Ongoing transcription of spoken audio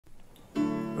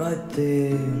Right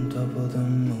there on top of the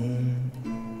moon,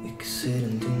 we could sit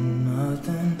and do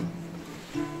nothing.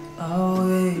 I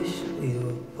wish we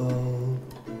were bold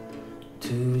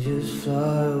to just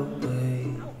fly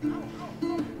away.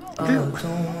 I don't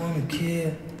wanna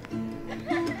care,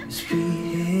 just be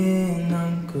here and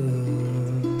I'm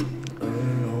good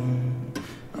alone.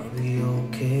 I'll be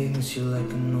okay, miss you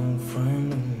like an old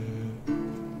friend.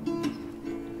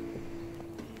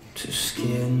 Too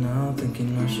scared now,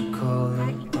 thinking I should call her.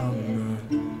 I'm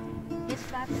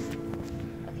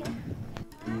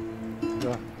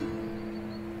not.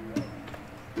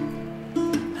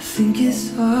 I think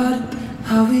it's hard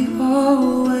how we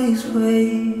always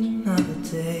wait another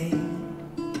day.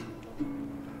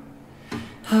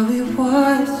 How we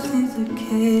watch things that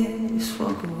can't just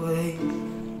walk away.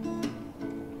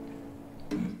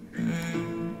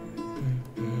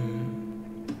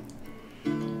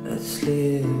 Let's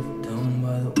live down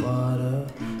by the water,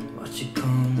 watch it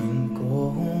come and go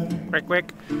home.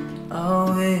 Quick. I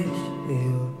wish we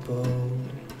were bold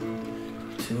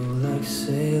to like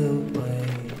sail away.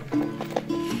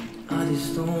 I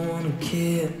just don't wanna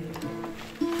care.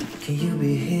 Can you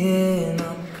be here and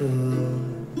I'm good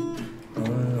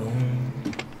alone?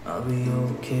 I'll be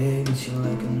okay, miss you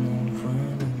like an old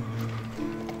friend.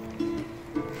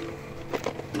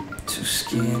 Too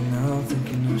scared now,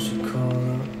 thinking I should call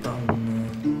up. I'm not.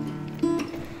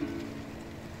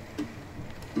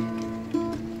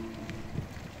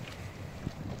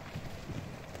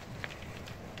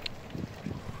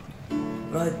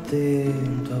 Right there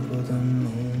on top of the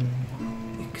moon,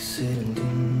 we could sit and do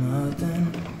nothing.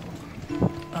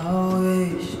 I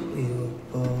wish we were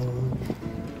bold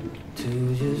to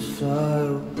just fly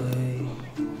away.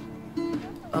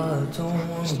 I don't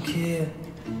wanna care,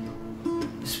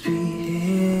 just be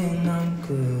here and I'm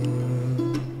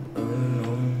good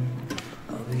alone.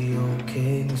 I'll be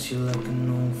okay, miss you like an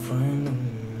old friend.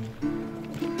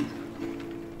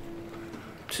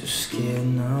 Too scared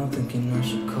now, thinking I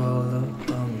should call up.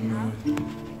 I'm not.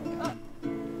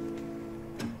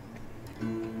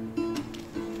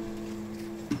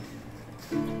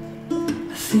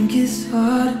 I think it's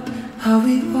hard how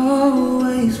we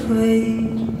always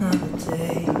wait another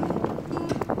day.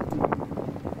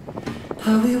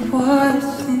 How we watch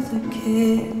things that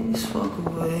can't just walk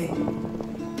away.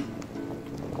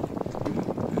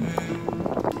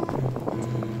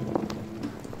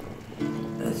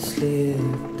 Let's live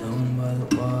down by the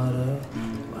water,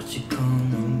 watch it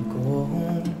come and go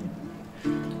home.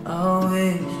 I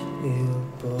wish we were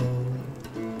bold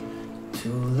to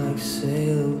like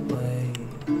sail away.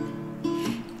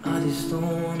 I just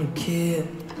don't wanna care.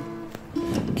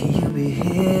 Can you be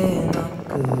here and I'm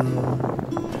good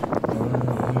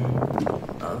alone?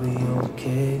 I'll be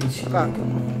okay, miss you like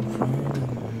an old friend.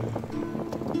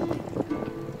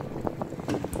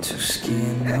 Too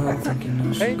scared now, thinking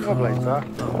I should call up.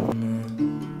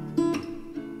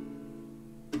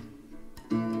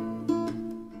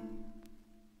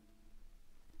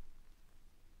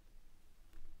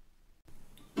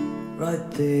 Right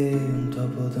there on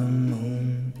top of the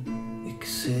moon, we could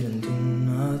sit and do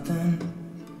nothing.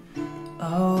 I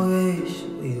wish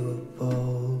we were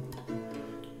bold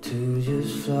to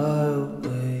just fly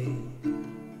away.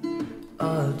 I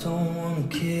don't wanna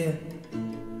care,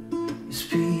 just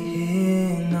be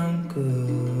here and I'm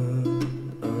good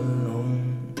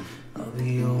alone. I'll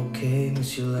be okay,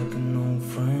 miss you like an old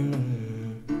friend.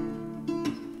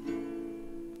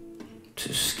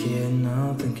 Too scared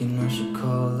now, thinking I should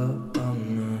call up. I'm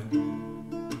not.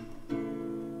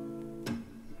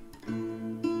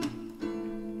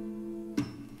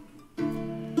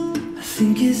 I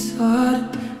think it's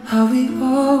hard how we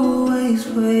always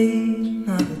wait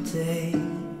another day.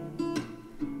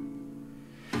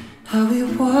 How we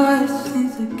watch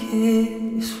things that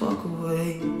can't just walk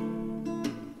away.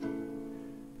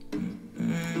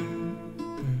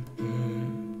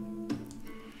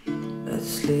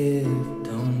 Let's live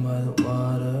down by the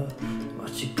water,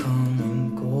 watch it come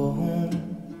and go home.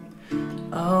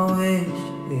 I wish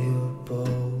we were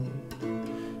bold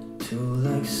to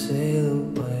like sail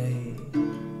away.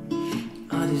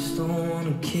 I just don't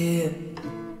wanna care.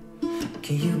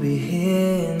 Can you be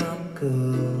here and I'm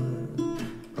good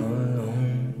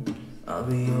alone? I'll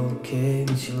be okay,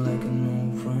 miss you like an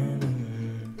old friend.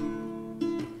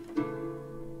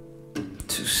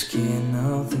 Too scared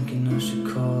now, thinking I should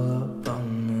call up. I'm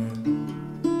not.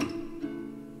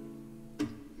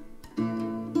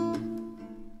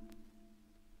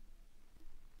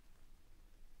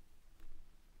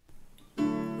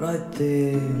 Right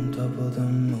there on top of the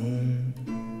moon,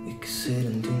 we could sit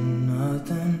and do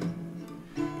nothing.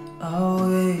 I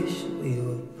wish we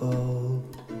were bold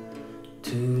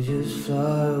to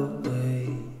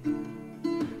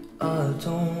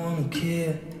don't wanna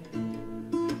care.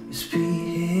 Just be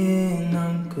here and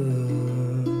I'm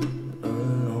good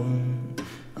alone.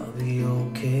 I'll be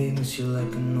okay, miss you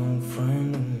like an old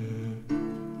friend.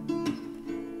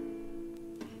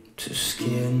 Too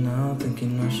scared now,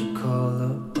 thinking I should call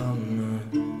up. I'm not.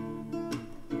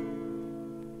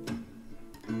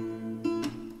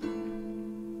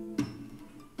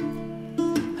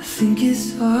 I think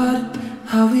it's hard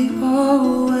how we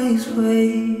always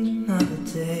wait another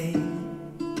day.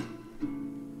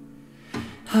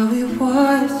 How we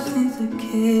watch things that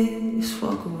kids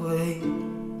walk away.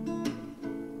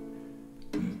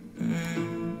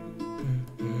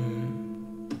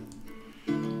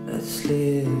 Let's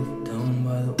live down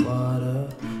by the water,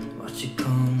 watch it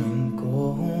come and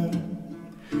go home.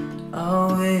 I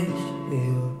wish we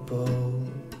were both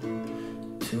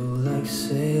to like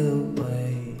sail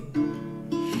away.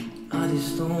 I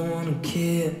just don't wanna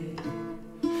care.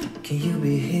 Can you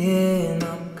be here and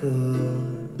I'm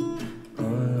good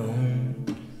alone?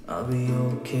 I'll be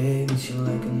okay, miss you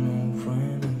like an old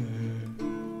friend.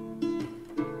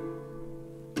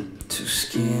 Too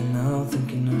scared now,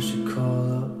 thinking I should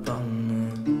call up. I'm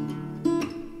not.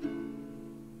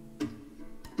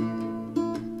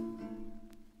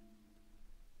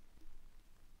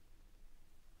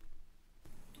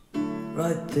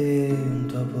 Right there on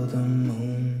top of the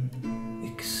moon, we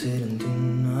could sit and do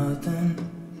nothing.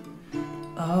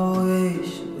 I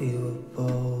wish we were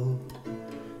bold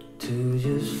to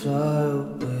just fly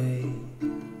away.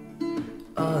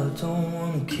 I don't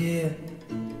wanna care.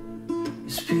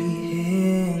 Just be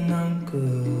here and I'm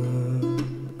good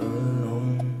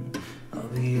alone. I'll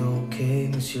be okay,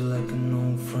 miss you like an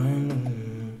old friend.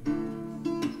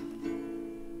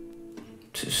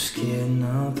 Too scared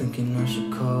now, thinking I should